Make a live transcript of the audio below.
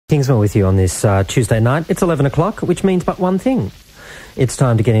Kingsman with you on this Tuesday night. It's 11 o'clock, which means but one thing. It's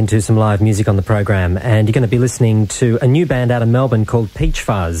time to get into some live music on the program, and you're going to be listening to a new band out of Melbourne called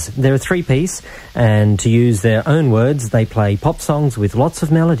Peachfuzz. They're a three-piece, and to use their own words, they play pop songs with lots of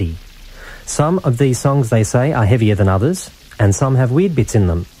melody. Some of these songs, they say, are heavier than others, and some have weird bits in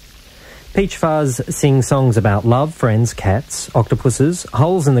them. Peachfuzz sing songs about love, friends, cats, octopuses,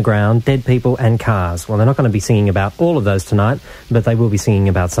 holes in the ground, dead people and cars. Well, they're not going to be singing about all of those tonight, but they will be singing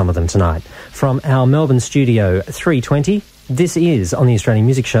about some of them tonight. From our Melbourne studio 320, this is, on the Australian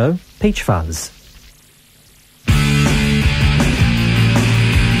Music Show, Peachfuzz.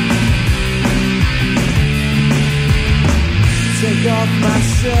 Take off my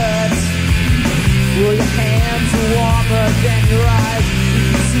shirt. Well, your hands are warmer than your eyes. You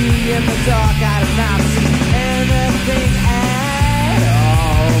can see in the dark, I do not see anything at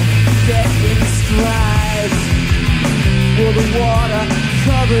all. Get in stride. Well, the water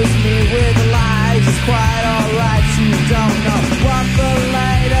covers me with lies. It's quite alright, you don't know what the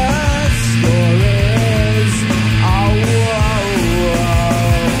latest story is. Oh, whoa, whoa.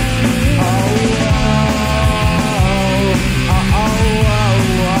 Oh, whoa. Oh, oh,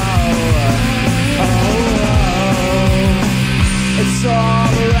 whoa. It's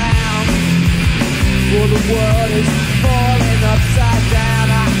all around. Well, the world is falling upside down.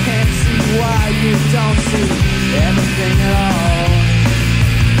 I can't see why you don't see everything at all.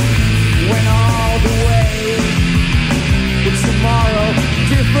 Went all the way with tomorrow,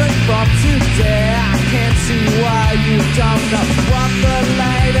 different from today. I can't see why you don't know what the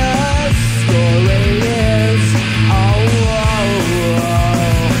latest story is. Oh, oh, oh.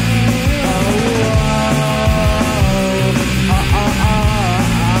 Oh, oh, oh, oh,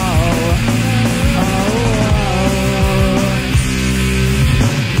 oh,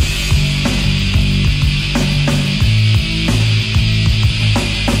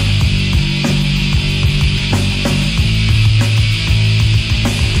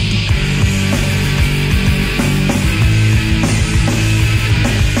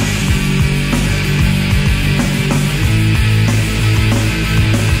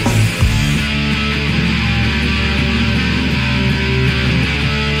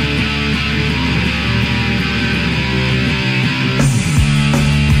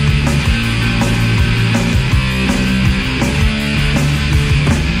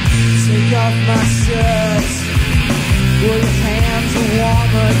 my shirt. Well, your hands are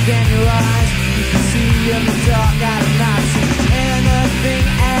warmer than your eyes. You can see in the dark, I do not see anything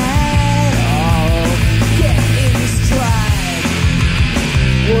at all. Get in stride.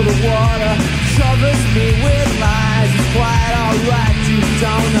 Well, the water covers me with lies. It's quite alright, you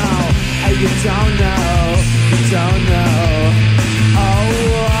don't know. You don't know, you don't know. Oh,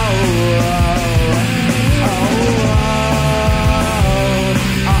 oh, oh, oh, oh.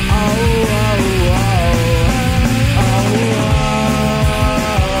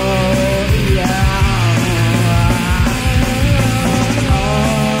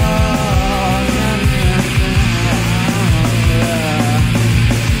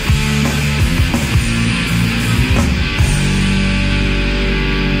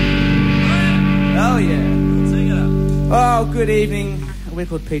 Oh, good evening. We're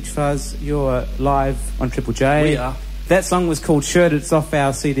called Peachfuzz. You're live on Triple J. We are. That song was called Shirt. It's off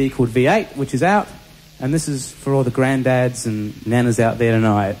our CD called V8, which is out. And this is for all the granddads and nanas out there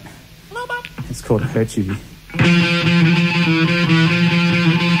tonight. It's called Hurt You.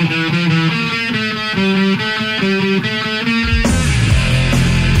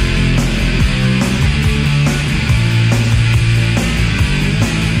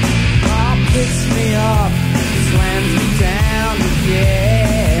 Oh, picks me up. Slams me down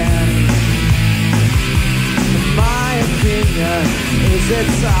again. My opinion is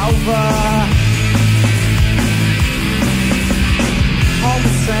it's over. On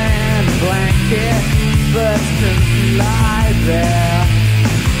the sand blanket, birds can fly there.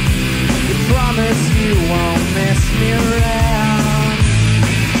 You promise you won't mess me around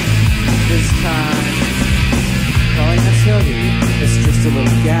this time. Oh, and I tell you, it's just a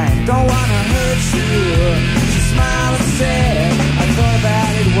little game. Don't wanna hurt you. She smiled and said, I thought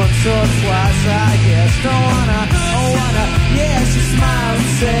about it once or twice, I guess. Don't wanna, yeah, she smiled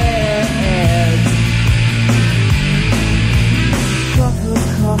and said, cup of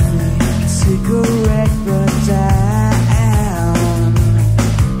coffee, cigarette burnt down,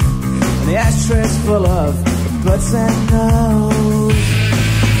 and the ashtray's full of butts and nose.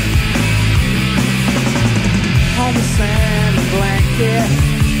 On the sand blanket,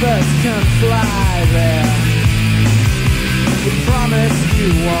 birds can fly there. You promise you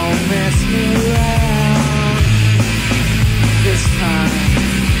won't mess me around this time.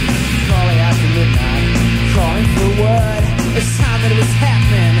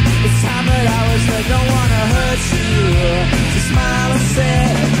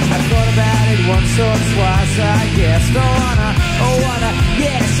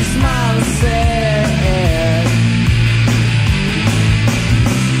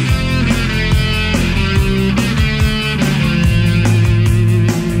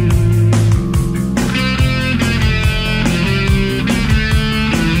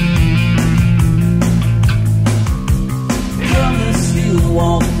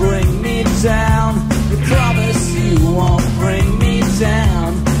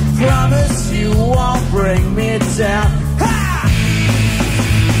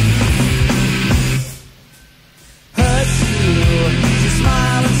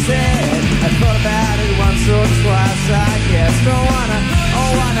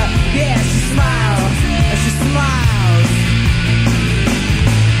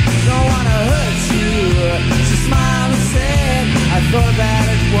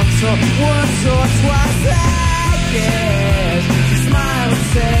 once or twice, I guess. She smiled and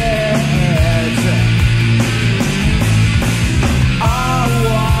said, oh,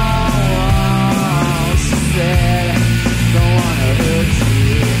 she said, don't wanna hurt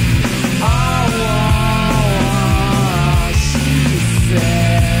you. Oh, she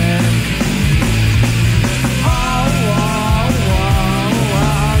said, oh,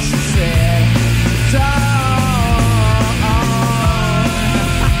 she said, don't.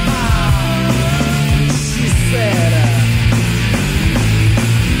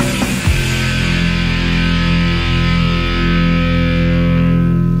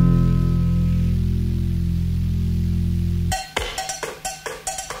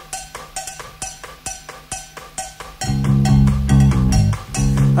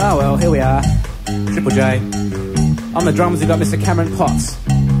 Oh well, here we are, Triple J. On the drums we've got Mr. Cameron Potts,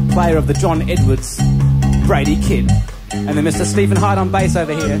 player of the John Edwards Brady Kid, and then Mr. Stephen Hyde on bass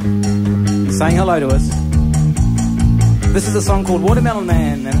over here, saying hello to us. This is a song called Watermelon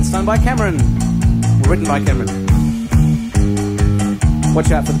Man, and it's done by Cameron, written by Cameron. Watch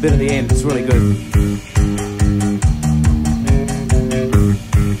out for the bit at the end, it's really good.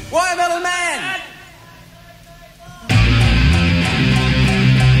 Watermelon Man!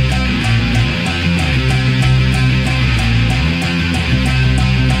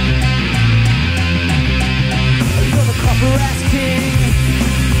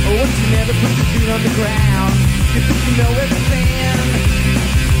 Never put your feet on the ground. You think you know everything.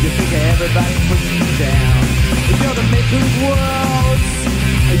 You think everybody's pushing you down. You're the maker of worlds.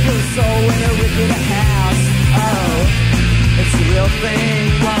 You're a soul in a regular house. Oh, it's the real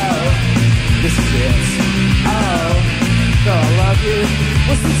thing. Whoa, this is it. Oh, though I love you.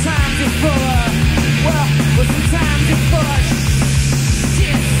 Well, sometimes you're full of. Well, sometimes you're full of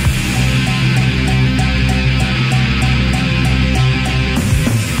shit.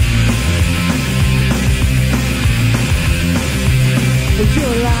 You're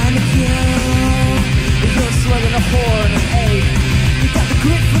lying to kill. You're slugging a whore and an egg. You got the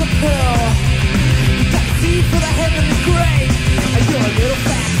grit for the pill. You got the seed for the heavenly grave. You're a little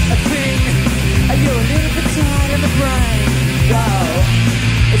fat, a thing. You're a little bit tired in the brain. Whoa,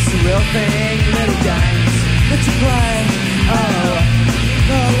 it's the real thing. Little games that you play. Oh,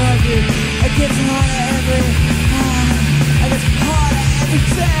 I love you. It gets harder it gets harder every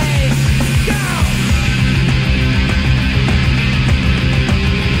day. Go!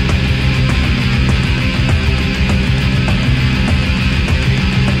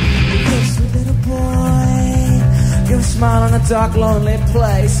 You're a smile on a dark, lonely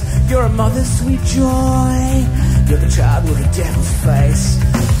place. You're a mother's sweet joy. You're the child with a devil's face.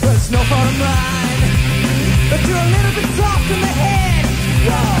 But it's no fault of mine. But you're a little bit soft in the head.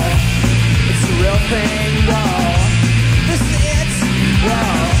 Whoa, it's the real thing. Whoa, this is it.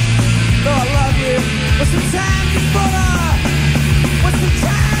 Whoa, though I love you, but sometimes you're full of. But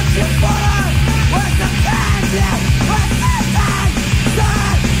sometimes you're full of. But sometimes you're full of.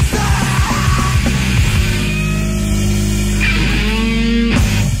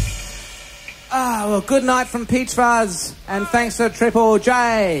 Ah, well, good night from Peachfuzz, and thanks to Triple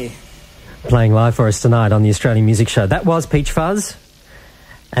J. Playing live for us tonight on the Australian Music Show. That was Peachfuzz,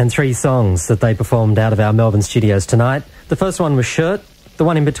 and 3 songs that they performed out of our Melbourne studios tonight. The first one was Shirt, the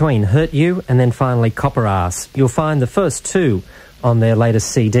one in between, Hurt You, and then finally Copper Arse. You'll find the first 2 on their latest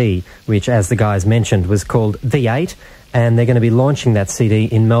CD, which, as the guys mentioned, was called V8, and they're going to be launching that CD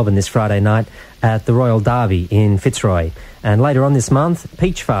in Melbourne this Friday night at the Royal Derby in Fitzroy. And later on this month,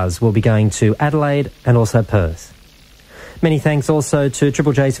 Peachfuzz will be going to Adelaide and also Perth. Many thanks also to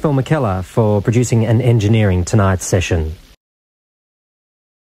Triple J's Phil McKellar for producing and engineering tonight's session.